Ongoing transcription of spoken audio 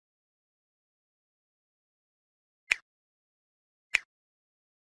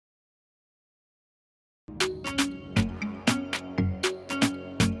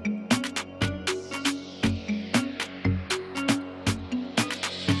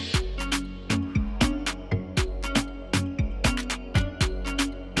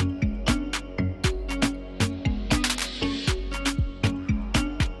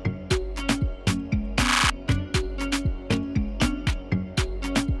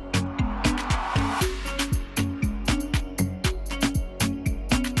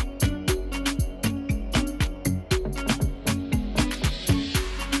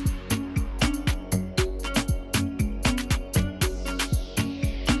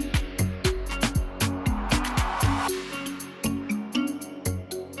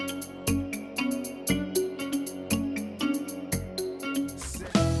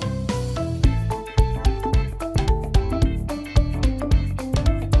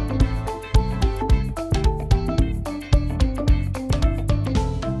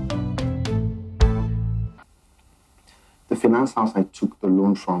Finance house I took the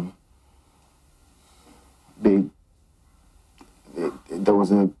loan from, there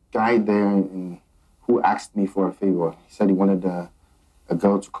was a guy there who asked me for a favor. He said he wanted a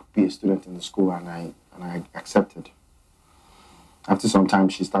girl to be a student in the school, and I accepted. After some time,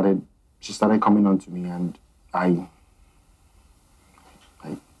 she started coming on to me, and I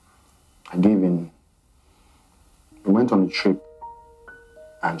gave in. We went on a trip,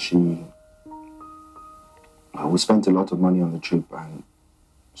 and we spent a lot of money on the trip, and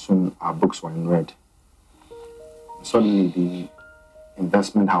soon our books were in red. Suddenly, the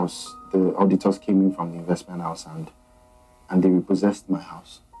investment house, the auditors came in from the investment house, and they repossessed my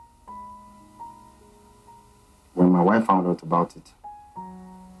house. When my wife found out about it,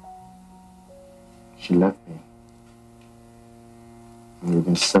 she left me. And we've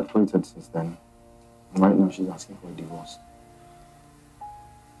been separated since then. And right now, she's asking for a divorce.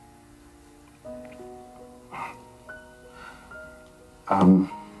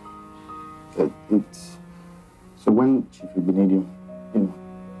 So when Chief Ibinadion,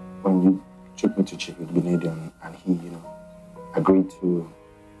 when you took me to Chief Ibinadion, and he, agreed to,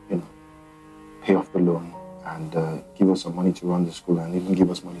 pay off the loan and give us some money to run the school, and even give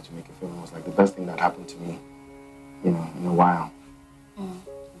us money to make a film, it was like the best thing that happened to me, in a while.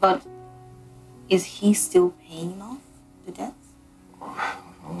 But is he still paying off the debts?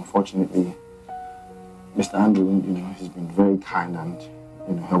 Unfortunately, Mr. Andrew, he's been very kind and,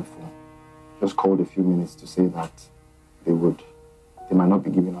 helpful. Just called a few minutes to say that they might not be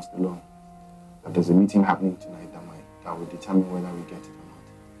giving us the loan. That there's a meeting happening tonight that will determine whether we get it or not.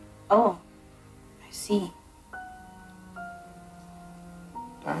 Oh, I see.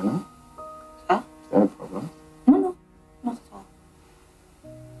 Diana? Huh? Is there a problem? No, not at all.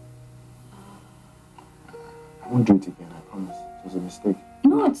 I won't do it again, I promise. It was a mistake.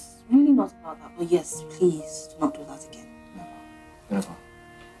 No, it's really not about that. But yes, please do not do that again. Never.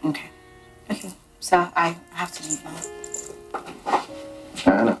 Okay. Sir, I have to leave now.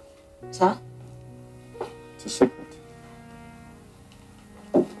 Diana. Sir? It's a secret.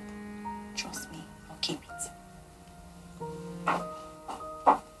 Trust me, I'll keep it.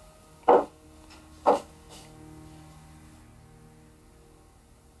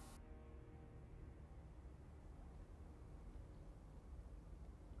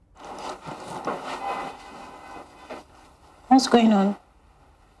 What's going on?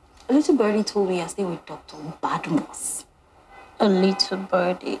 A little birdie told me I stay with Dr. Badmus. A little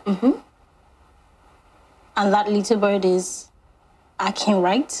birdie? Mm-hmm. And that little bird is Akin,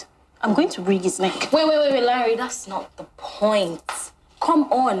 right? I'm going to break his neck. Wait, Larry, that's not the point.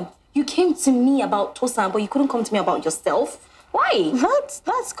 Come on. You came to me about Tosin, but you couldn't come to me about yourself. Why?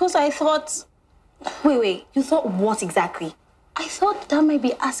 That's because I thought... Wait, you thought what exactly? I thought that might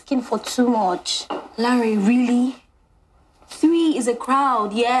be asking for too much. Larry, really? 3 is a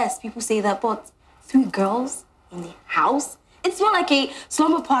crowd, yes, people say that, but 3 girls in the house? It's more like a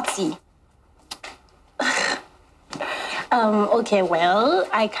slumber party. Okay, well,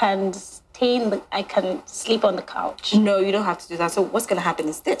 I can sleep on the couch. No, you don't have to do that. So what's gonna happen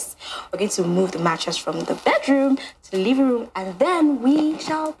is this. We're going to move the mattress from the bedroom to the living room, and then we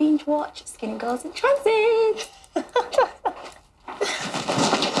shall binge watch Skinny Girls in Transit.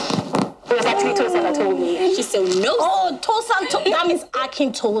 It was actually Tosin that told me. She's so nosy. Oh, Tosin that means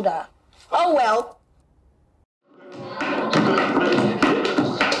Akin told her. Oh, well.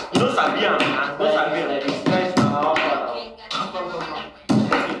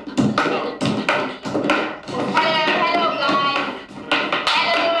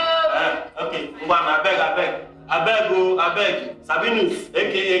 I beg. Sabinus,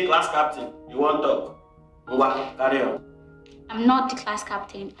 a.k.a. class captain. You want talk? Carry on. I'm not the class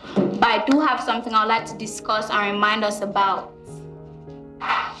captain, but I do have something I'd like to discuss and remind us about.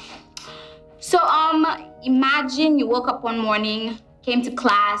 So, imagine you woke up one morning, came to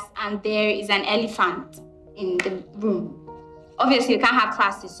class, and there is an elephant in the room. Obviously, you can't have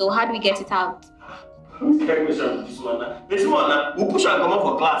classes, so how do we get it out? This one, we'll push and come up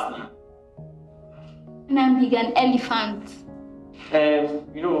for class now. And I'm big, an elephant.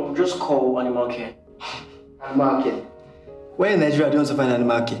 Just call animal care. Animal care? Where in Nigeria do you want to find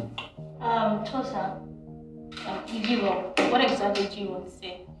animal care? Tosa, you give up. What exactly do you want to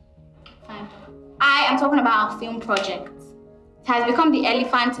say? Fine. I am talking about our film project. It has become the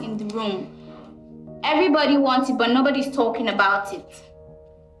elephant in the room. Everybody wants it, but nobody's talking about it.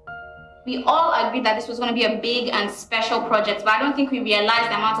 We all agreed that this was going to be a big and special project, but I don't think we realized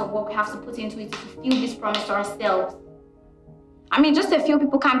the amount of work we have to put into it to fulfill this promise to ourselves. I mean, just a few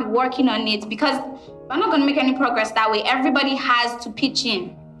people can't be working on it because we're not going to make any progress that way. Everybody has to pitch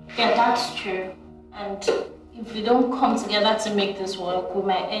in. Yeah, that's true. And if we don't come together to make this work, we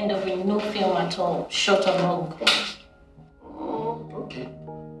might end up with no film at all, short or long. Okay.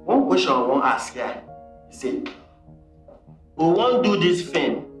 One question I want to ask here is, we won't do this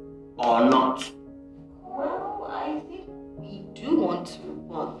film or not? Well, I think we do want to,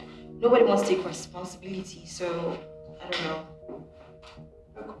 but nobody wants to take responsibility, so I don't know.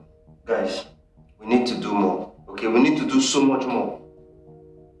 Look, guys, we need to do more. Okay, we need to do so much more.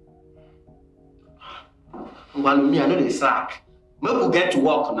 Well, me, I know they slack. Maybe we'll get to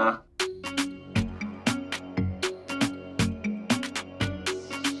work now.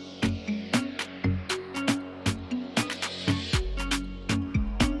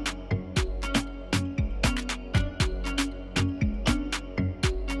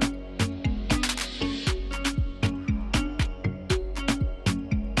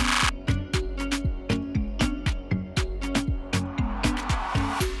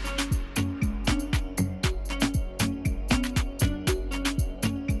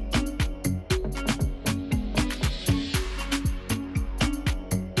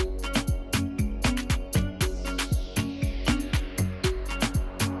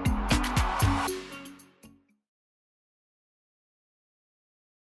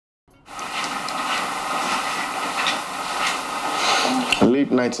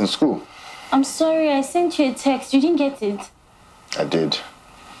 Late nights in school. I'm sorry, I sent you a text. You didn't get it. I did.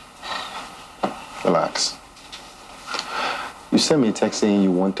 Relax. You sent me a text saying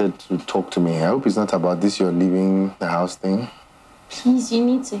you wanted to talk to me. I hope it's not about this you're leaving the house thing. Please, you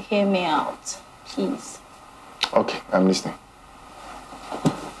need to hear me out. Please. Okay, I'm listening.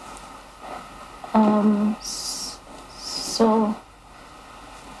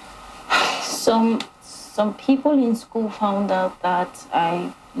 Some people in school found out that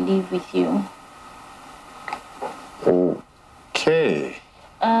I live with you. Okay.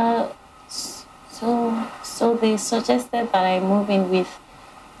 So they suggested that I move in with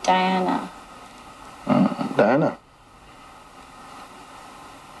Diana. Diana?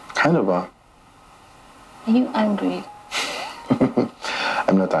 Kind of Are you angry?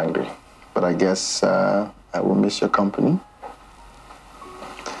 I'm not angry, but I guess I will miss your company.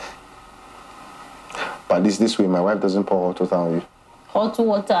 But at least this way, my wife doesn't pour hot water on you. Hot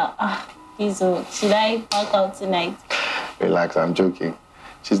water? Should I pack out tonight? Relax, I'm joking.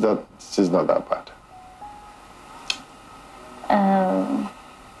 She's not that bad.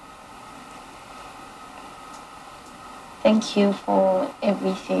 Thank you for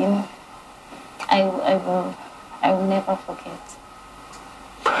everything. I will never forget.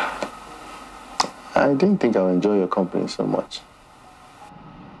 I didn't think I would enjoy your company so much.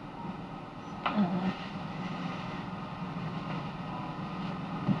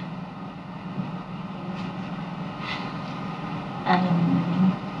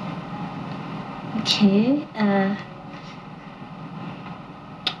 Okay,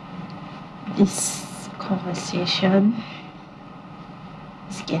 this conversation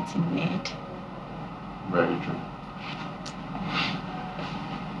is getting weird. Very true.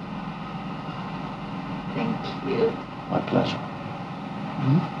 Thank you. My pleasure.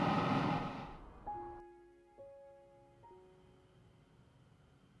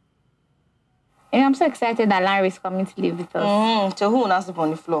 And I'm so excited that Larry is coming to live with us. So who will not sleep on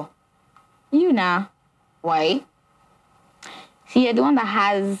the floor? You now. Why? See, you're the one that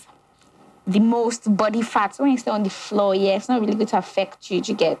has the most body fat. So when you stay on the floor, yeah, it's not really going to affect you.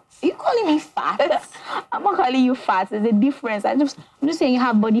 Do you get? Are you calling me fat? I'm not calling you fat. There's a difference. I'm just saying you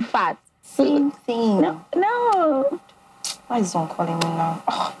have body fat. Same thing. No. Why is someone calling me now?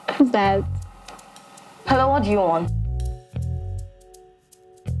 Oh. Who's that? Hello, what do you want?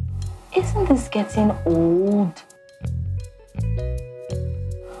 Isn't this getting old?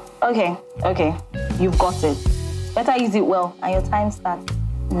 Okay. You've got it. Better use it well, and your time starts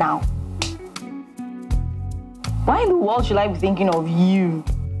now. Why in the world should I be thinking of you?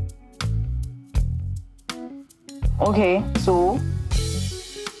 Okay, so...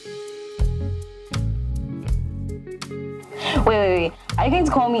 Wait. Are you going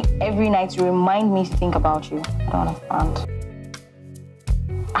to call me every night to remind me to think about you? I don't understand.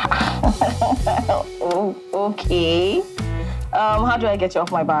 Oh, okay. How do I get you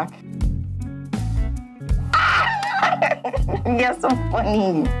off my back? You're so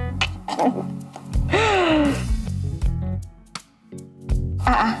funny.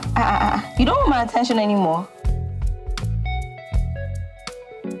 You don't want my attention anymore.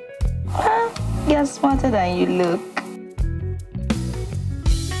 You're smarter than you look.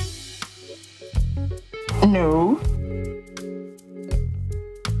 No.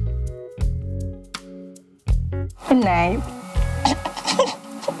 Good night.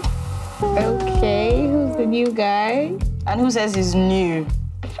 Okay, who's the new guy? And who says he's new?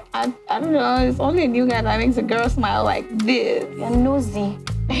 I don't know. It's only a new guy that makes a girl smile like this. You're nosy.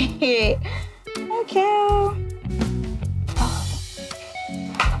 Okay.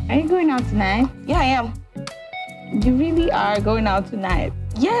 Are you going out tonight? Yeah, I am. You really are going out tonight?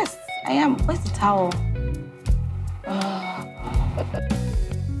 Yes, I am. Where's the towel?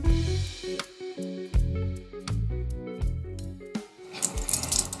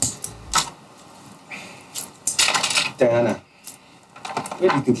 Diana, where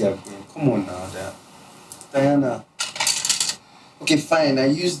do you think you're going? Come on now, Diana. Okay, fine. I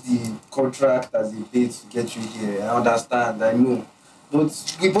used the contract as a bait to get you here. I understand, I know.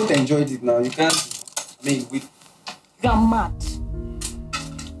 But we both enjoyed it now. You can't... You are mad.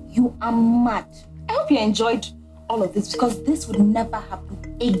 You are mad. I hope you enjoyed all of this because this would never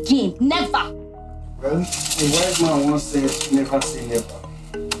happen again. Never. Well, a wise man once said, never say never.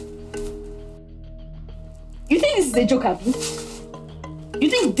 You think this is a joke, Abby? You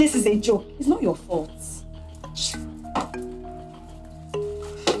think this is a joke? It's not your fault. So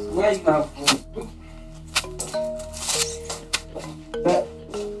why are you now?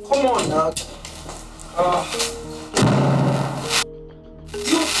 Come on now.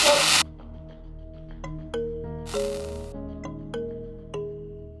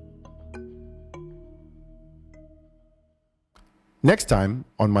 Next time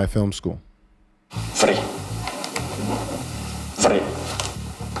on My Film School. Free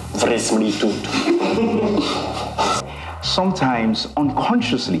similitude. Sometimes,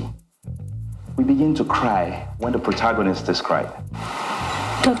 unconsciously, we begin to cry when the protagonist is crying.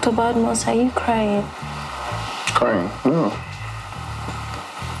 Dr. Badmus, are you crying? Crying? No.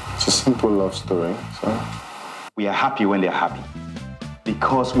 It's a simple love story, so... We are happy when they're happy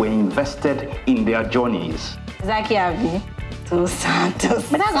because we're invested in their journeys. Zaki Abby. Too sad.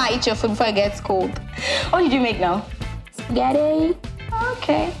 But I'm gonna eat your food before it gets cold. What did you make now? Spaghetti.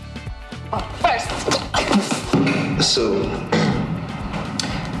 Okay. Oh, first. So,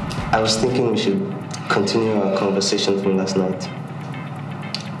 I was thinking we should continue our conversation from last night.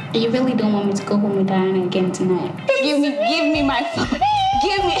 You really don't want me to go home with Diana again tonight? Give me my phone.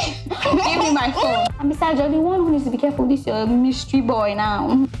 Give me my phone. And besides, you're the one who needs to be careful with this your mystery boy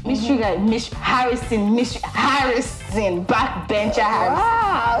now. Mystery guy, Harrison, backbencher Harrison.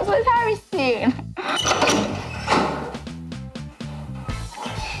 Wow, so it's Harrison.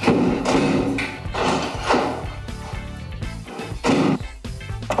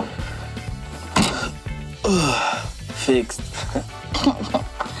 Fixed.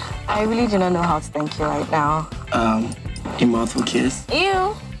 I really do not know how to thank you right now. A mouthful kiss.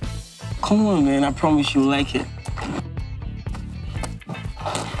 Ew. Come on, man. I promise you'll like it.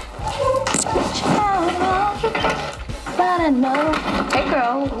 But I know. Hey,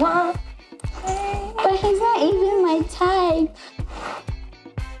 girl. What? But he's not even my type.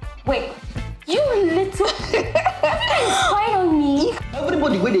 Wait. You little... Spy on me.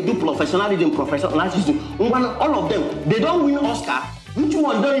 Everybody, when they do professionalism, all of them, they don't win Oscar. Which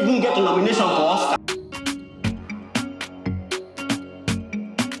one don't even get a nomination for Oscar?